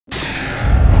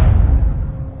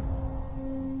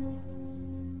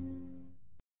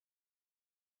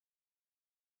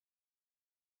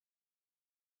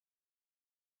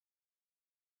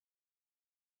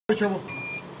Trouble.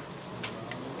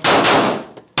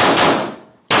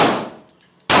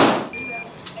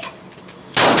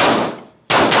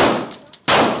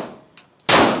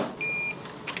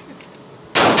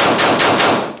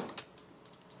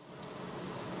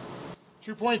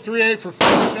 .38 for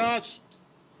 5 shots.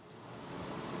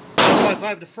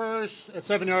 5 to first. At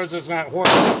 7 yards, that's not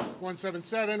horrible.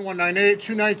 177, 198,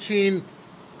 219,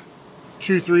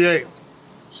 238.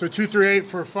 So 238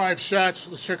 for 5 shots.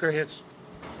 Let's check our hits.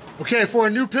 Okay, for a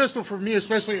new pistol for me,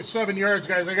 especially at 7 yards,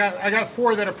 guys, I got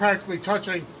 4 that are practically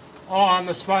touching on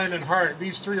the spine and heart.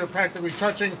 These 3 are practically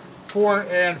touching. 4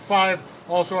 and 5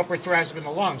 also upper thoracic in the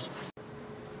lungs.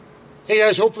 Hey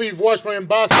guys, hopefully you've watched my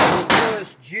unboxing of the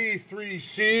Taurus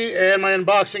G3C and my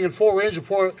unboxing and full range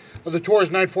report of the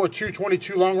Taurus 942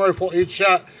 22 long rifle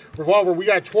 8-shot revolver. We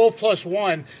got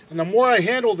 12+1, and the more I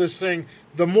handle this thing,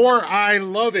 the more I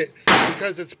love it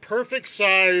because it's perfect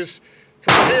size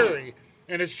for carry.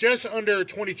 And it's just under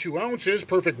 22 ounces,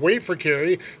 perfect weight for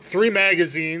carry, 3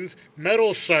 magazines,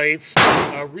 metal sights,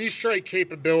 restrike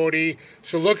capability.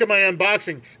 So look at my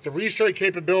unboxing. The restrike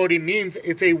capability means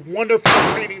it's a wonderful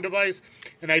training device,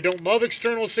 and I don't love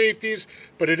external safeties,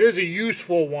 but it is a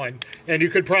useful one. And you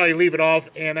could probably leave it off,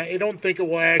 and I don't think it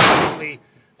will accidentally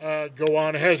go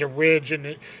on. It has a ridge,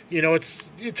 and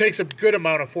it takes a good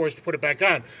amount of force to put it back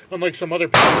on, unlike some other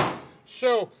pistols.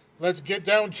 So let's get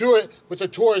down to it with the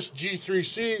Taurus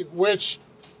G3C, which,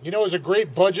 is a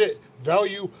great budget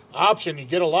value option. You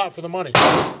get a lot for the money.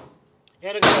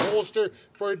 And it got a holster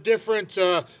for a different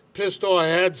pistol I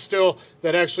had still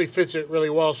that actually fits it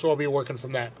really well, so I'll be working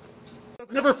from that.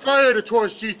 I've never fired a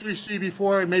Taurus G3C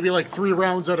before, and maybe like 3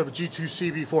 rounds out of a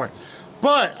G2C before.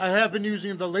 But I have been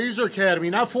using the Laser Academy,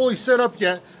 not fully set up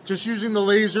yet, just using the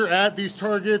laser at these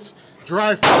targets,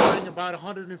 dry firing about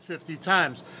 150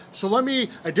 times. So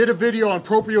I did a video on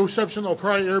proprioception. I'll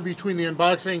probably air between the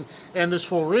unboxing and this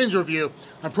full range review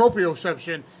on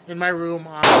proprioception in my room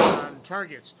on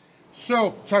targets.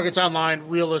 So, targets online,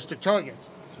 realistic targets.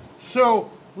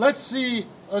 So, let's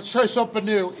try something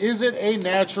new. Is it a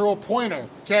natural pointer?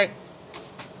 Okay.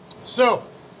 So,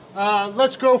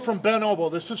 let's go from bent elbow.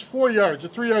 This is 4 yards.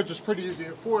 At 3 yards is pretty easy.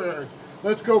 At 4 yards,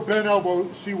 let's go bent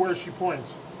elbow, see where she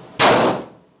points.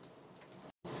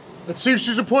 Let's see if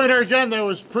she's a pointer again. That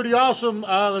was pretty awesome.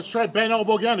 Let's try bent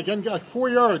elbow again. Again, like 4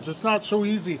 yards. It's not so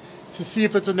easy to see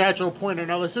if it's a natural pointer.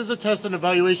 Now, this is a test and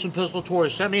evaluation pistol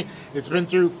Taurus sent me. It's been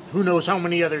through who knows how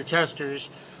many other testers.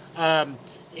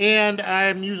 And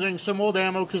I'm using some old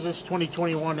ammo because it's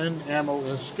 2021 and ammo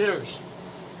is scarce.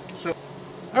 So,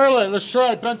 all right, let's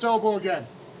try bent elbow again.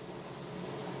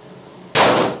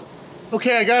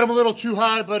 Okay, I got him a little too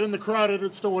high, but in the crowded,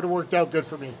 it still would have worked out good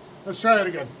for me. Let's try it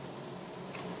again.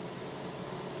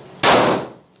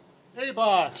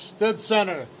 A-box, dead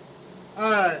center.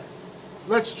 All right,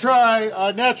 let's try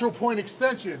natural point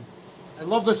extension. I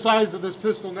love the size of this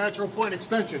pistol, natural point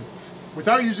extension.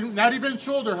 Without using, not even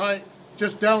shoulder height,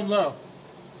 just down low.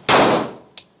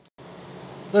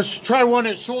 Let's try one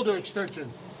at shoulder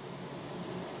extension.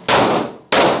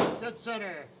 Dead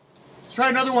center. Let's try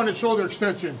another one at shoulder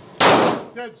extension.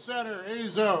 Dead center,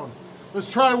 A-zone.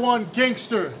 Let's try one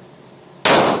gangster.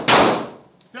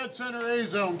 Dead center,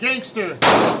 A-zone, gangster.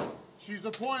 She's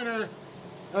a pointer.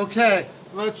 Okay,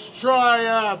 let's try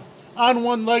on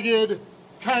one-legged,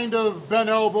 kind of bent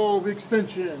elbow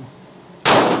extension.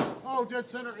 Oh, dead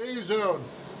center, A-zone.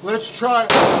 Let's try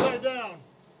upside down.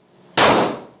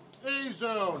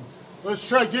 A-zone. Let's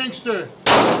try gangster.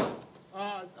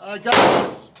 I got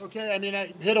this. Okay, I mean,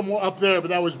 I hit him up there, but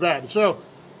that was bad. So,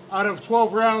 out of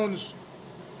 12 rounds,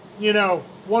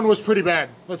 one was pretty bad.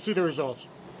 Let's see the results.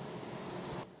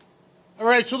 All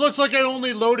right, so it looks like I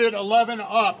only loaded 11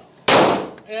 up.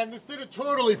 And this didn't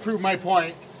totally prove my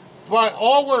point, but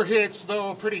all were hits,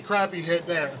 though a pretty crappy hit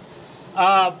there.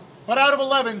 But out of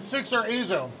 11, 6 are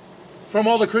A-zone from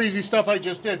all the crazy stuff I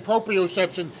just did.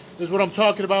 Proprioception is what I'm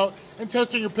talking about. And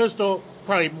testing your pistol,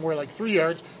 probably more like 3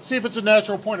 yards. See if it's a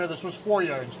natural pointer. This was 4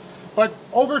 yards. But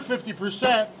over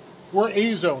 50% were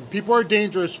A-zone. People are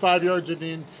dangerous 5 yards and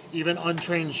in, even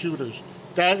untrained shooters.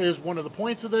 That is one of the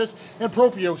points of this. And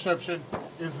proprioception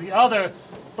is the other.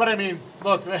 But I mean,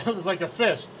 look, that was like a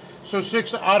fist. So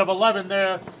 6 out of 11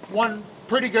 there. One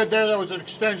pretty good there. That was an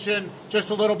extension,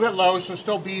 just a little bit low, so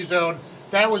still B-zone.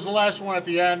 That was the last one at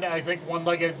the end. I think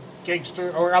one-legged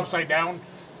gangster, or upside down.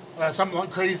 Something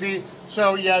crazy.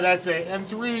 So yeah, that's it. And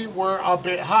 3 were a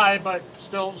bit high, but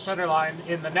still center line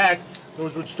in the neck.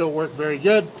 Those would still work very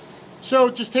good. So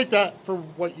just take that for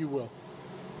what you will.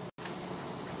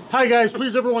 Hi guys,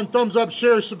 please everyone thumbs up,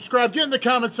 share, subscribe, get in the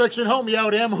comment section, help me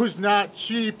out. Ammo's not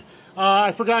cheap.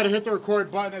 I forgot to hit the record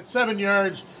button at 7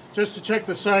 yards just to check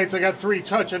the sights. I got 3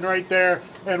 touching right there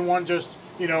and 1 just,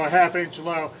 you know, a ½ inch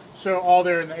low. So all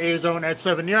there in the A zone at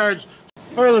 7 yards.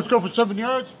 All right, let's go for 7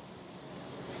 yards.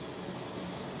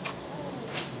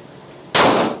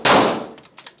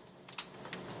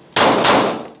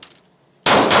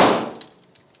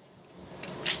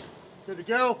 Good to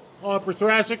go. All upper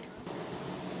thoracic.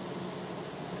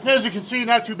 And as you can see,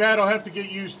 not too bad. I'll have to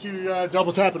get used to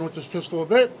double tapping with this pistol a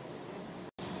bit.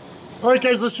 All right,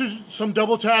 guys, let's do some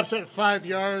double taps at 5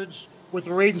 yards with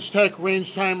the Range Tech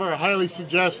range timer. I highly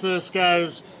suggest this,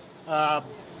 guys.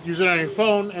 Use it on your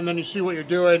phone, and then you see what you're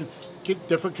doing. Get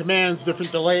different commands,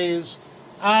 different delays.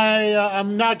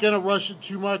 I'm not going to rush it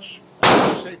too much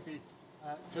for safety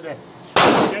today.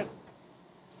 Okay.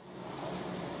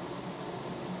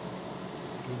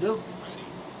 Here we go.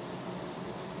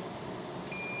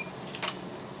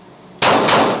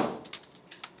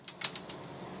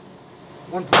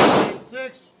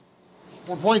 1.86,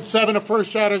 1.7 a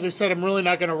first shot. As I said, I'm really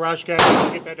not going to rush, guys. I'm going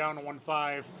to get that down to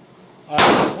 1.5.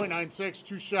 1.96,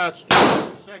 2 shots in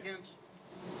 2 seconds.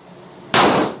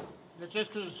 That's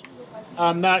just because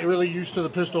I'm not really used to the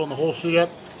pistol in the holster yet,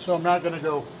 so I'm not going to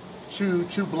go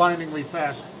too blindingly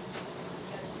fast.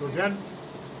 So again.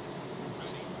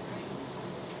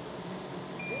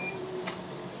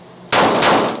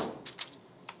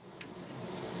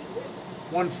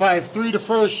 1.53 to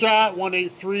first shot,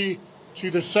 1.83 to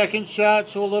the second shot,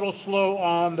 so a little slow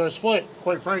on the split,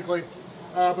 quite frankly.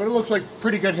 But it looks like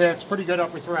pretty good hits, pretty good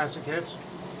upper thoracic hits.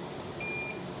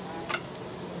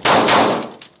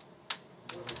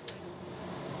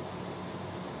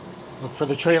 Look for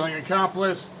the trailing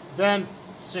accomplice, then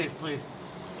safely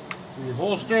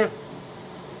reholster.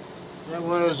 That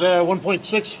was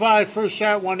 1.65 first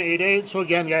shot, 1.88. So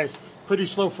again, guys, pretty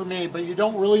slow for me, but you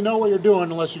don't really know what you're doing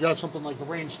unless you got something like the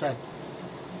Range Tech.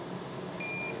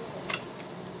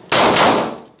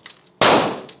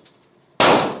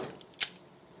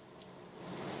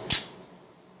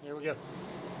 There we go.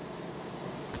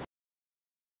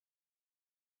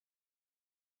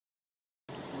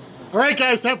 All right,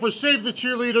 guys, time for Save the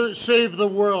Cheerleader, Save the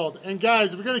World. And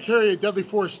guys, if you're going to carry a Deadly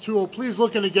Force tool, please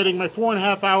look into getting my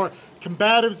 4.5-hour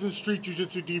Combatives and Street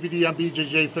Jiu-Jitsu DVD on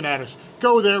BJJ Fanatics.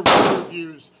 Go there, read the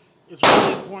reviews. It's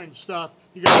really important stuff.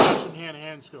 You got to have some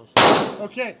hand-to-hand skills.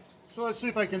 Okay, so let's see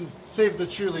if I can save the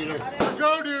cheerleader. Let her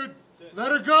go, dude.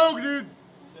 Let her go, dude.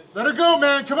 Let her go,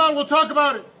 man. Come on, we'll talk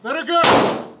about it. Let her go.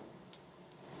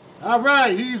 All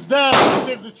right, he's down.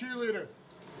 Save the cheerleader.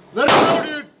 Let her go,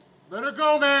 dude. Let her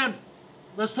go, man.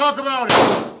 Let's talk about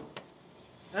it.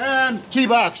 And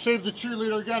T-box, save the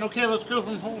cheerleader again. Okay, let's go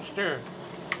from holster.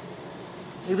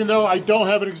 Even though I don't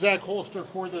have an exact holster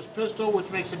for this pistol, which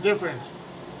makes a difference.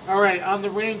 All right, on the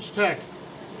Range Tech.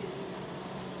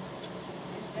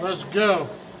 Let's go.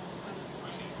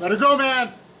 Let her go,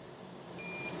 man.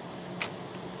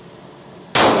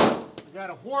 I got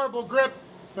a horrible grip,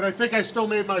 but I think I still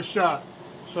made my shot.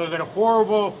 So I got a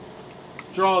horrible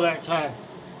draw that time.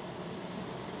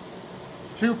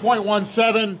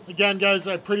 2.17. Again, guys,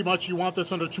 you want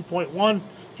this under 2.1.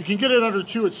 If you can get it under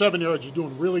 2 at 7 yards, you're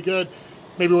doing really good.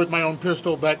 Maybe with my own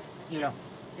pistol, but, you know,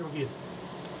 here we go.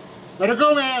 Let her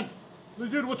go, man.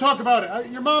 Dude, we'll talk about it.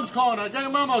 Your mom's calling. I got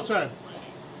your mom outside.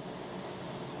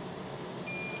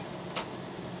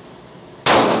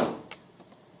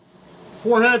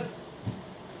 Forehead.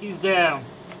 He's down.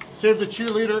 Save the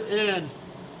cheerleader in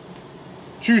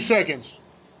 2 seconds.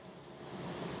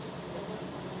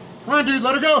 Come on, dude.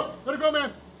 Let her go. Let her go,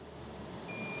 man.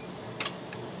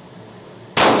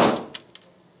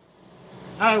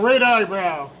 All right, right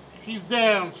eyebrow. He's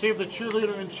down. Save the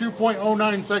cheerleader in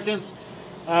 2.09 seconds.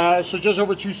 So just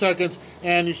over 2 seconds.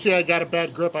 And you see I got a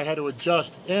bad grip. I had to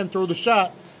adjust and throw the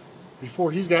shot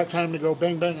before he's got time to go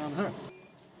bang, bang on her.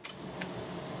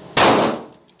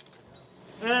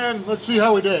 And let's see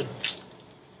how we did.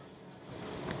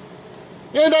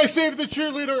 And I saved the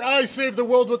cheerleader. I saved the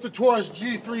world with the Taurus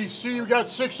G3C. We got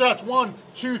 6 shots. 1,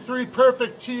 2, 3.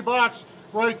 Perfect T-box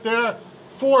right there.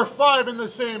 4, 5 in the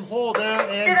same hole there.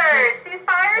 And 6.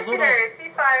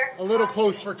 A little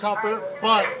close for comfort,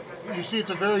 but you see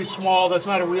it's a very small, that's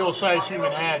not a real size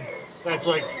human head. That's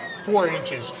like 4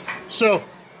 inches. So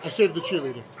I saved the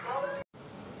cheerleader.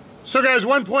 So guys,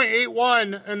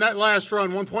 1.81 in that last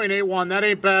run, 1.81. That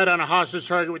ain't bad on a hostage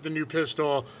target with the new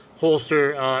pistol,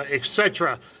 holster,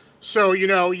 etc. So, you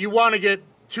know, you want to get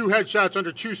 2 headshots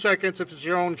under 2 seconds if it's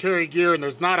your own carry gear and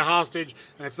there's not a hostage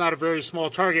and it's not a very small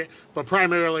target. But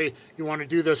primarily, you want to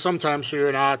do this sometimes so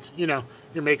you're not, you know,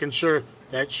 you're making sure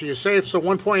that she is safe. So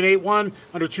 1.81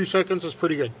 under 2 seconds is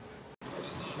pretty good.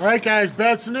 All right, guys,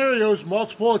 bad scenarios,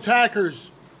 multiple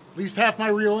attackers. At least half my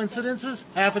real incidences,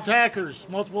 half attackers,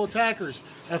 multiple attackers.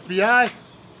 FBI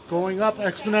going up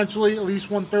exponentially at least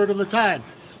 1/3 of the time.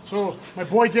 So my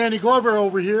boy Danny Glover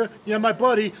over here, yeah, my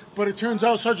buddy, but it turns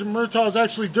out Sergeant Murtaugh is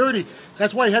actually dirty.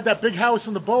 That's why he had that big house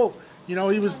in the boat. You know,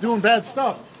 he was doing bad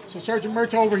stuff. So Sergeant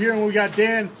Murtaugh over here, and we got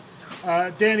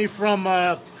Danny from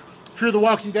Feud the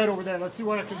Walking Dead over there. Let's see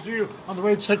what I can do on the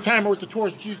range check timer with the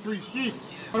Taurus G3C.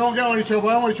 I don't get any trouble,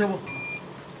 I don't want any trouble.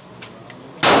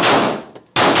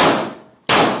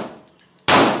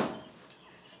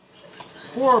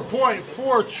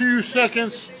 4.42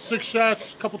 seconds, 6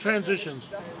 shots, couple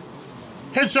transitions.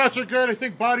 Headshots are good. I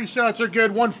think body shots are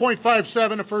good.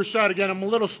 1.57 a first shot. Again, I'm a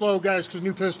little slow, guys, because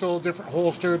new pistol, different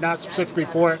holster, not specifically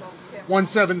for it.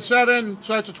 177,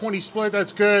 shots a 20 split.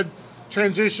 That's good.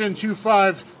 Transition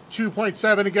 2.5,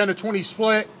 2.7. Again, a 20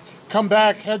 split. Come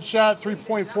back, headshot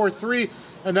 3.43.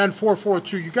 And then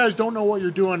 4.42. You guys don't know what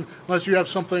you're doing unless you have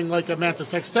something like a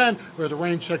Mantis X10 or the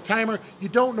range check timer. You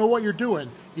don't know what you're doing.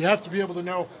 You have to be able to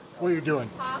know what you're doing.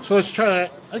 So let's try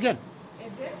that again.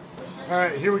 All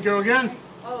right, here we go again.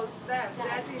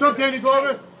 What's up, Danny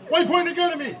Glover? Why are you pointing a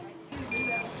gun at me?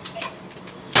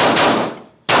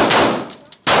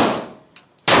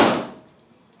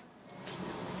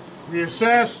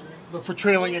 Reassess. Look for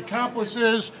trailing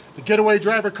accomplices. The getaway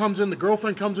driver comes in, the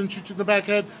girlfriend comes in, shoots in the back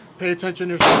head. Pay attention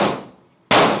to yourself.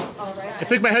 I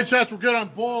think my headshots were good on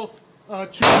both.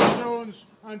 2 zones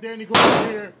on Danny Glover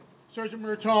here. Sergeant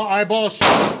Murtaugh, eyeball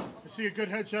shot. I see a good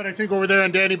headshot, I think, over there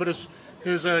on Danny, but his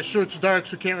shirt's dark,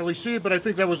 so can't really see it, but I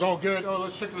think that was all good. Oh,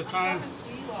 let's check the time.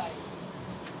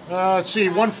 Let's see,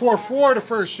 1.44 the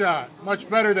first shot. Much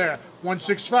better there.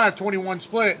 1.65, 21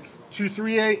 split.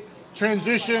 2.38.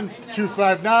 Transition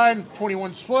 2.59,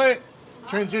 21 split.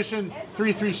 Transition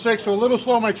 3.36, so a little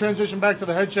slow my transition back to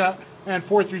the headshot, and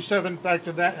 4.37 back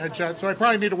to that headshot. So I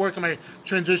probably need to work on my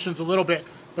transitions a little bit.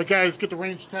 But guys, get the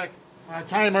range tech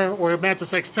timer or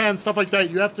Mantis X10, stuff like that.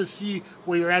 You have to see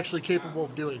what you're actually capable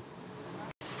of doing.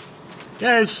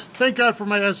 Guys, thank God for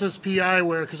my SSP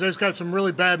eyewear, because I just got some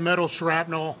really bad metal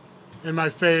shrapnel in my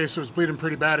face. It was bleeding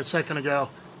pretty bad a second ago.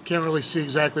 Can't really see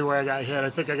exactly where I got hit. I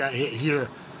think I got hit here.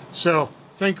 So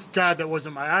thank God that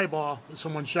wasn't my eyeball.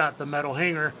 Someone shot the metal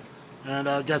hanger and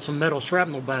got some metal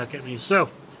shrapnel back at me. So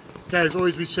guys,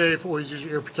 always be safe. Always use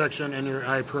your ear protection and your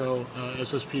eye pro.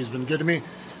 SSP has been good to me.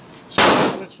 So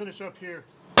let's finish up here.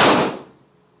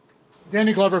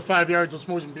 Danny Glover, 5 yards. Let's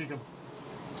Mozambique him.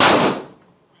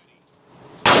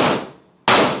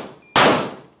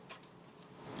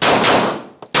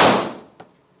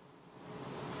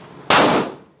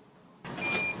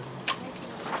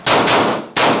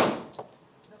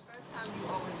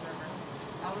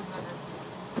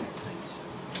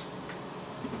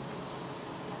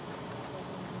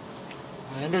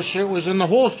 My undershirt was in the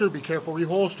holster. Be careful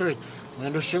reholstering. My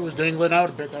undershirt was dangling out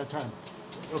a bit that time.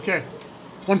 Okay.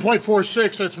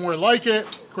 1.46, that's more like it.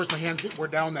 Of course, my hands were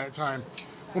down that time.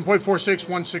 1.46,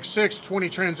 1.66, 20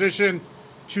 transition,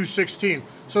 2.16.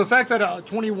 So the fact that a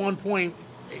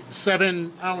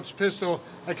 21.7 ounce pistol,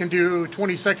 I can do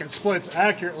 20-second splits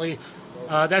accurately,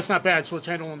 that's not bad. So it's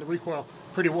handling the recoil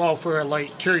pretty well for a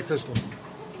light carry pistol.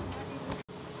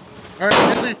 All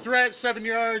right, deadly threat, 7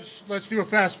 yards. Let's do a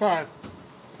fast 5.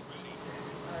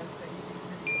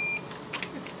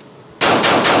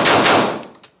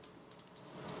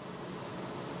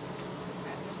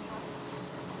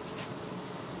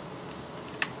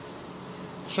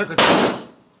 Sugar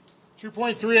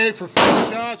 2.38 for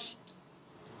 5 shots.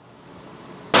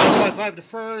 1.5 to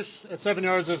first. At 7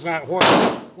 yards, that's not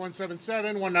horrible.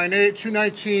 177, 198,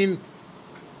 219,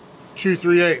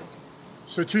 238.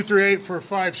 So 238 for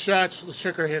 5 shots. Let's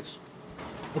check our hits.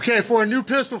 Okay, for a new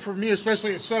pistol for me,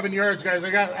 especially at 7 yards, guys,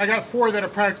 I got 4 that are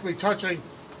practically touching,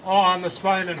 all on the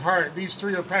spine and heart. These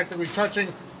 3 are practically touching.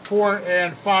 4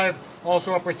 and 5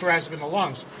 also upper thoracic and the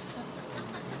lungs.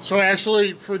 So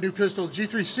actually, for a new pistol,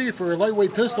 G3C, for a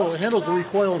lightweight pistol, it handles the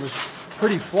recoil and is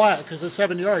pretty flat, because at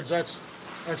 7 yards, that's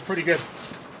pretty good.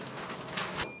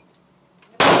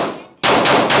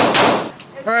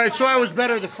 All right, so I was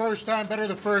better the first time.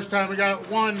 We got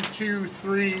 1, 2,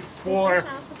 3, 4.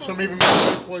 So maybe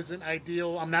my grip wasn't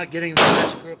ideal. I'm not getting the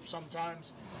best grip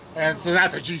sometimes. And it's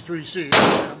not the G3C.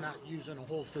 I'm not using a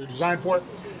holster designed for it.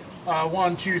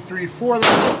 1, 2, 3, 4.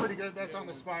 That's pretty good. That's on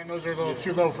the spine. Those are a little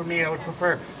too low for me. I would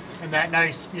prefer in that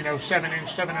nice, 7-inch,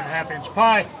 7.5-inch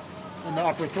pie in the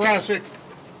upper thoracic.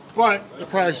 but it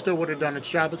probably still would have done its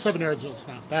job. But 7 yards is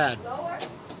not bad.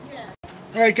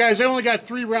 All right, guys, I only got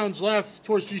 3 rounds left.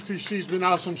 Taurus G3C has been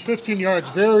awesome. 15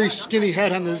 yards, very skinny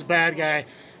head on this bad guy.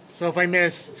 So if I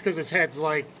miss, it's because his head's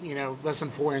like, you know, less than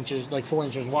 4 inches, like 4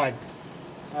 inches wide.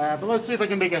 But let's see if I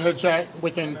can make a headshot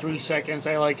within 3 seconds.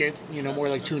 I like it, you know, more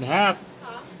like 2.5.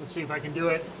 Let's see if I can do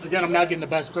it. Again, I'm not getting the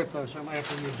best grip though, so I might have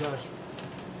to readjust.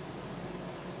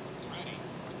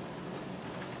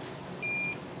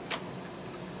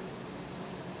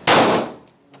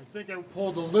 I think I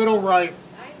pulled a little right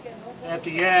at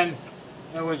the end.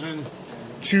 That was in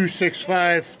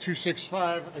 265,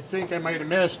 265. I think I might have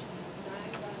missed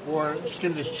or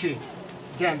skimmed his cheek.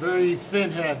 Again, very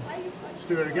thin head. Let's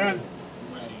do it again.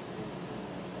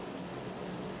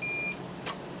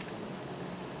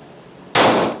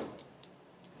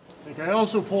 I think I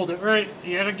also pulled it right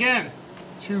yet again.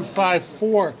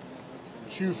 254,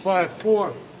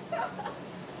 254.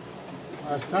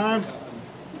 Last time.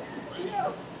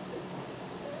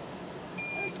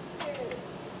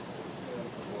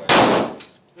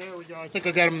 There we go. I think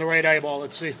I got him the right eyeball.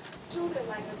 Let's see.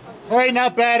 All right,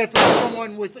 not bad. If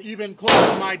someone with even close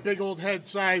to my big old head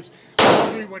size,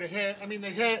 3 would have hit. I mean,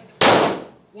 they hit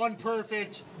one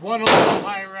perfect, one a little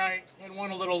high right, and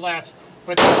one a little left.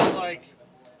 But that's like,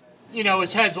 you know,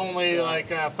 his head's only like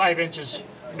 5 inches.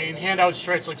 I mean, handout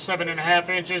stretch like 7.5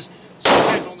 inches. So his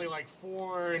head's only like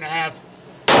 4.5,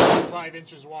 5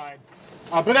 inches wide.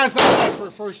 But that's not bad for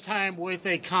a first time with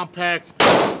a compact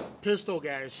pistol,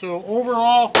 guys. So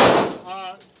overall,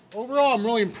 I'm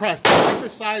really impressed. I like the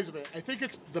size of it. I think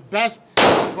it's the best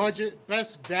budget,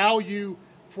 best value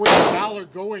for the dollar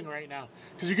going right now.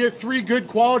 Because you get 3 good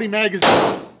quality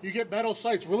magazines. You get metal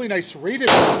sights, really nice rated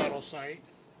metal sight.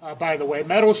 By the way,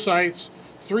 metal sights,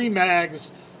 3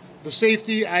 mags. The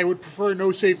safety, I would prefer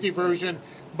no safety version,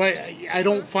 but I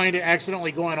don't find it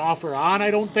accidentally going off or on,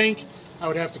 I don't think. I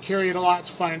would have to carry it a lot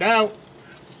to find out.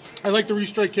 I like the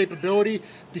restrike capability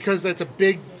because that's a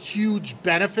big, huge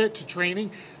benefit to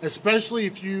training, especially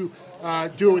if you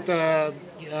do it with the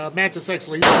Mantis X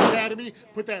Laser Academy.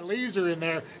 Put that laser in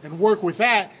there and work with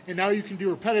that, and now you can do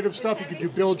repetitive stuff. You can do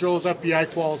build drills, FBI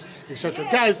quals, etc.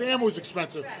 Guys, ammo is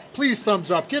expensive. Please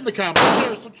thumbs up, get in the comments,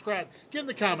 share, subscribe, get in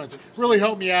the comments. Really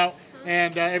help me out,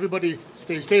 and everybody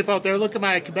stay safe out there. Look at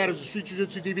my Combatives Street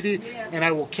Jiu-Jitsu DVD, and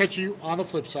I will catch you on the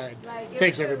flip side.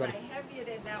 Thanks, everybody.